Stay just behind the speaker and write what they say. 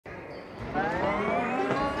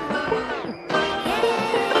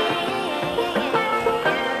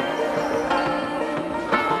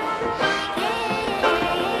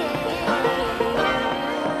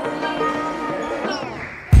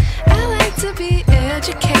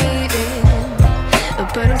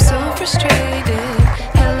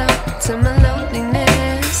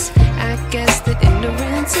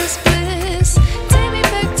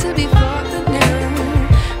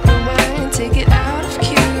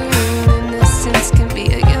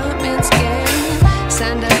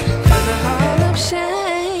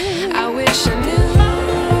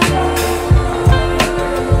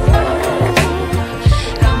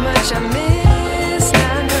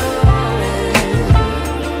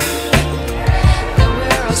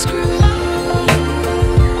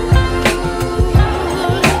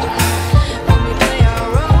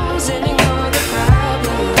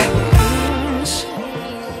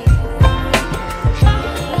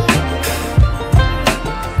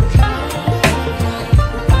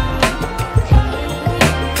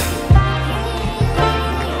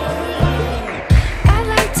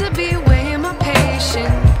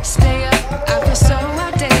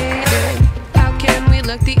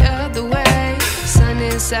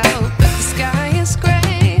lights out, but the sky is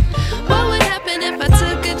gray. What would happen if I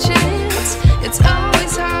took a chance? It's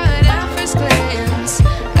always hard at first glance.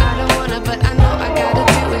 I don't wanna, but I know I gotta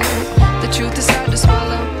do it. The truth is hard to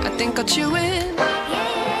swallow, I think I'll chew it.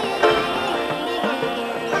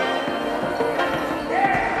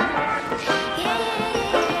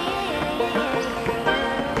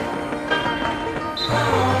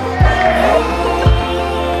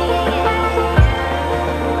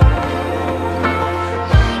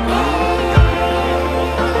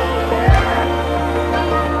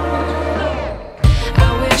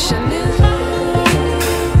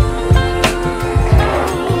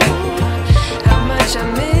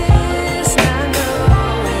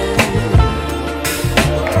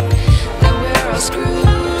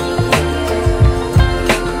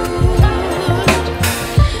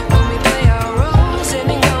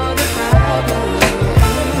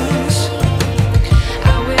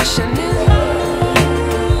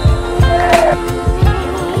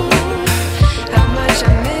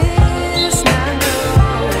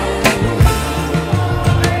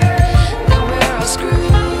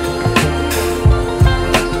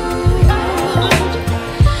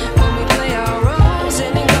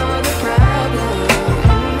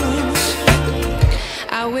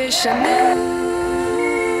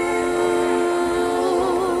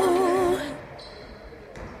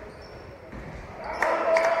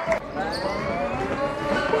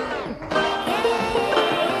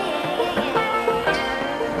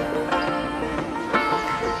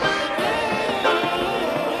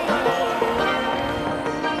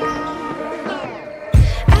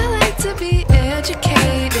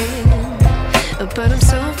 But I'm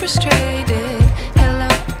so frustrated. Hello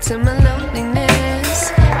to my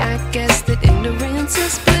loneliness. I guess that ignorance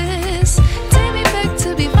is bliss. Take me back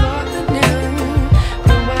to before I knew.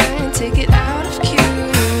 Rewind, take it out of cue.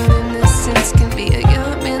 Innocence can be a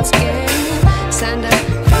young man's game. Signed up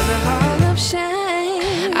for the hall of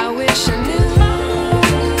shame. I wish I knew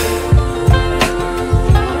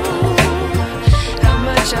how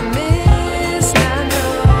much I miss not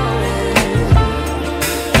knowing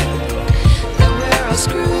that we're all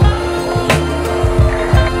screwed.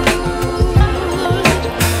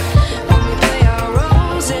 When we play our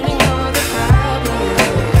roles and ignore the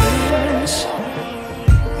problems.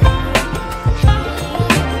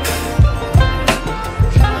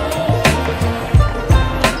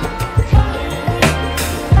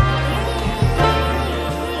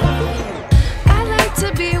 I like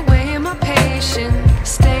to be weighing my patience.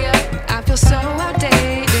 Stay up, I feel so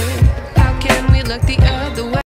outdated. How can we look the other way?